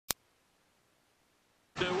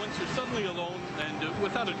lonely alone and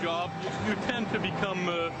without a job, you tend to become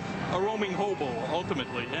a roaming hobo,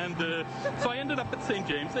 ultimately. And so I ended up at St.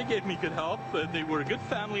 James. They gave me good help. They were a good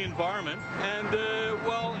family environment. And,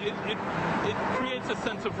 well, it creates a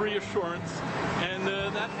sense of reassurance. And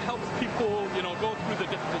that helps people, you know, go through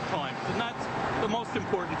the difficult times. And that's the most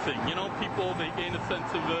important thing. You know, people, they gain a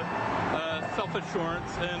sense of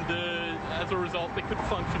self-assurance. And as a result, they could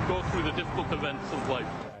function, go through the difficult events of life.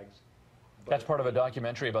 That's part of a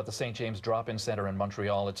documentary about the St. James Drop-In Centre in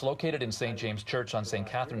Montreal. It's located in St. James Church on St.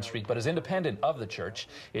 Catherine Street, but is independent of the church.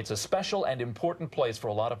 It's a special and important place for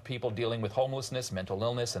a lot of people dealing with homelessness, mental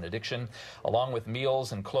illness, and addiction. Along with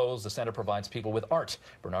meals and clothes, the centre provides people with art.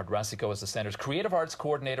 Bernard Rassico is the centre's creative arts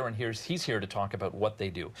coordinator, and he's here to talk about what they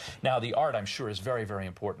do. Now, the art, I'm sure, is very, very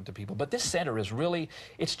important to people, but this centre is really,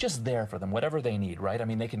 it's just there for them, whatever they need, right? I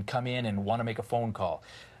mean, they can come in and want to make a phone call,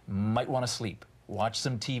 might want to sleep, watch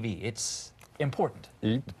some TV. It's important.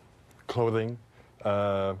 Eat, clothing,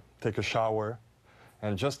 take a shower,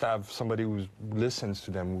 and just have somebody who listens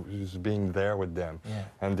to them, who's being there with them. Yeah.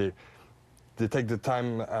 And they take the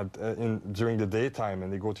time during the daytime,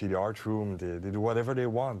 and they go to the art room, they do whatever they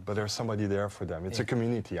want, but there's somebody there for them. It's a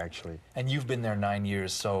community, actually. And you've been there 9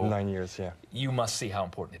 years, so... 9 years, yeah. You must see how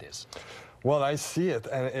important it is. Well, I see it,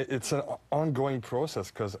 and it's an ongoing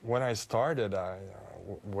process, because when I started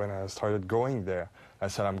going there, I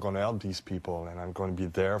said, I'm going to help these people, and I'm going to be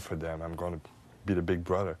there for them. I'm going to be the big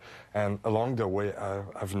brother. And along the way,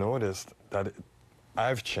 I've noticed that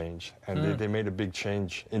I've changed, and they made a big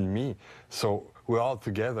change in me. So we're all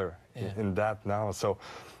together in that now. So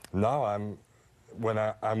now when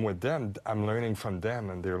I'm with them, I'm learning from them,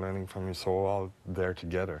 and they're learning from me. So we're all there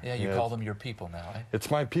together. Yeah, you call them your people now, eh? It's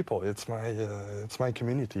my people. It's my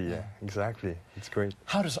community. Yeah, exactly. It's great.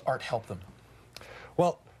 How does art help them?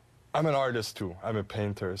 Well, I'm an artist too. I'm a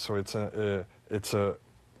painter, so it's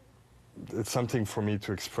something for me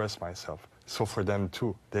to express myself. So for them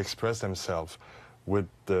too, they express themselves with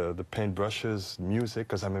the paint brushes, music,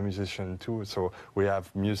 because I'm a musician too. So we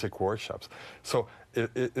have music workshops. So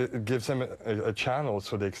it gives them a channel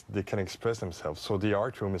so they can express themselves. So the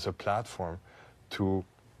art room is a platform to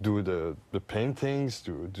do the paintings,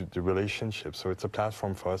 do the relationships. So it's a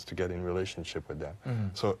platform for us to get in relationship with them.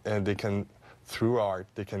 So and they can. Through art,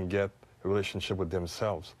 they can get a relationship with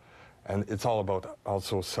themselves. And it's all about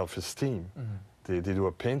also self-esteem. They do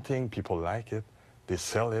a painting, people like it, they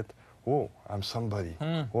sell it. Oh, I'm somebody.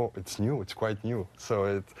 Oh, it's new, it's quite new.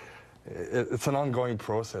 So it's an ongoing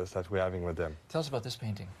process that we're having with them. Tell us about this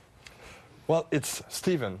painting. Well, it's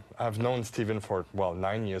Stephen. I've known Stephen for, well,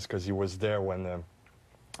 9 years, because he was there when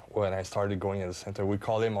I started going at the center. We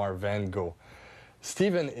call him our Van Gogh.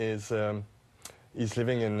 Stephen is... he's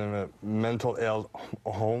living in a mental health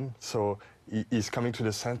home, so he's coming to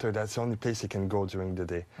the center. That's the only place he can go during the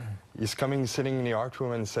day. He's coming, sitting in the art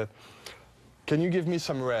room, and said, can you give me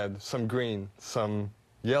some red, some green, some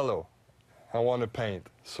yellow? I want to paint.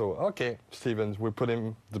 So, okay, Stevens, we put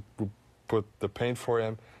the paint for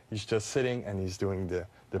him. He's just sitting, and he's doing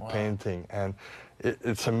the painting. And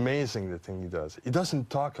it's amazing, the thing he does. He doesn't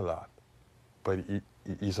talk a lot, but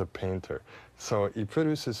he's a painter. So he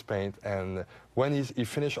produces paint, and when he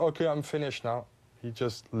finished, okay, I'm finished now, he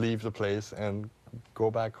just leave the place and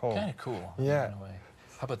go back home. Kind of cool. Yeah. In a way.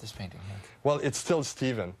 How about this painting here? Well, it's still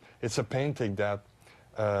Stephen. It's a painting that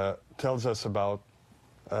tells us about,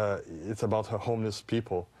 it's about a homeless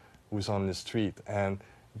people who's on the street, and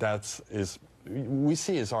we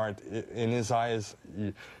see his art. In his eyes,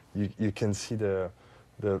 you can see the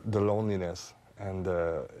loneliness and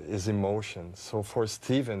his emotion. So for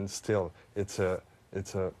Stephen, still, it's a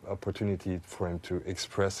opportunity for him to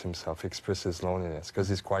express himself, express his loneliness, because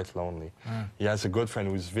he's quite lonely. He has a good friend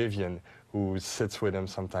who's Vivian, who sits with him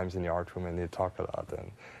sometimes in the art room, and they talk a lot. And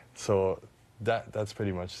so that's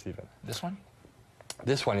pretty much Stephen. This one?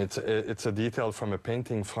 This one, it's a detail from a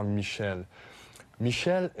painting from Michel.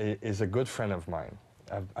 Michel is a good friend of mine.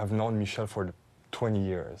 I've known Michel for 20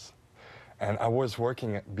 years. And I was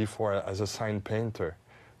working before as a sign painter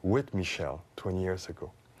with Michel 20 years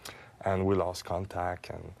ago. And we lost contact,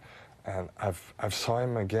 and I've saw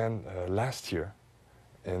him again last year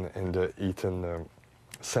in the Eaton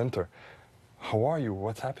Center. How are you?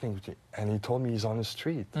 What's happening with you? And he told me he's on the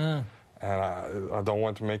street. And I don't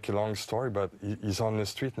want to make a long story, but he's on the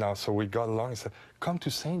street now. So we got along and said, come to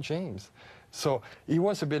St. James. So he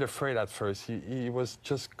was a bit afraid at first. He was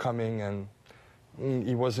just coming, and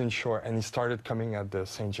he wasn't sure, and he started coming at the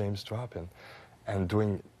St. James Drop-In and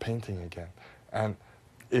doing painting again. And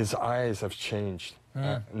his eyes have changed.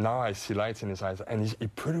 Now I see lights in his eyes, and he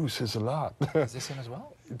produces a lot. Is this him as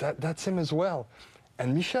well? That's him as well.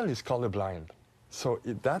 And Michel is colorblind. So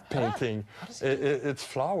that painting, it's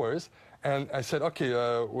flowers. And I said, okay,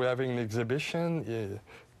 we're having an exhibition.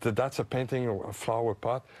 That's a painting or a flower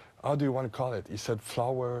pot. How do you want to call it? He said,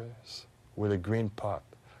 flowers with a green pot.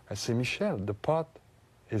 I said, Michel, the pot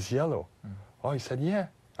is yellow. Oh, he said, yeah.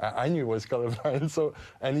 I knew it was colorblind, so,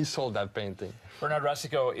 and he sold that painting. Bernard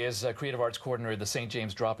Racicot is Creative Arts Coordinator at the St.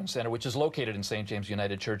 James Drop-In Center, which is located in St. James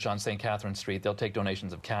United Church on St. Catherine Street. They'll take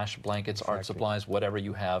donations of cash, blankets, art supplies, whatever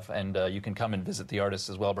you have, and you can come and visit the artists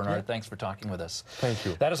as well. Bernard, thanks for talking with us. Thank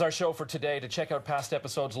you. That is our show for today. To check out past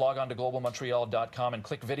episodes, log on to globalmontreal.com and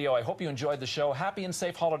click video. I hope you enjoyed the show. Happy and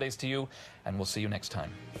safe holidays to you, and we'll see you next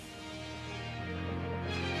time.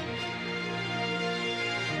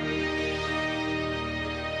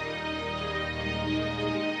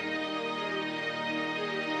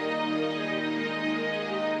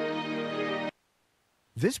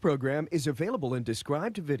 This program is available in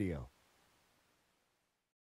described video.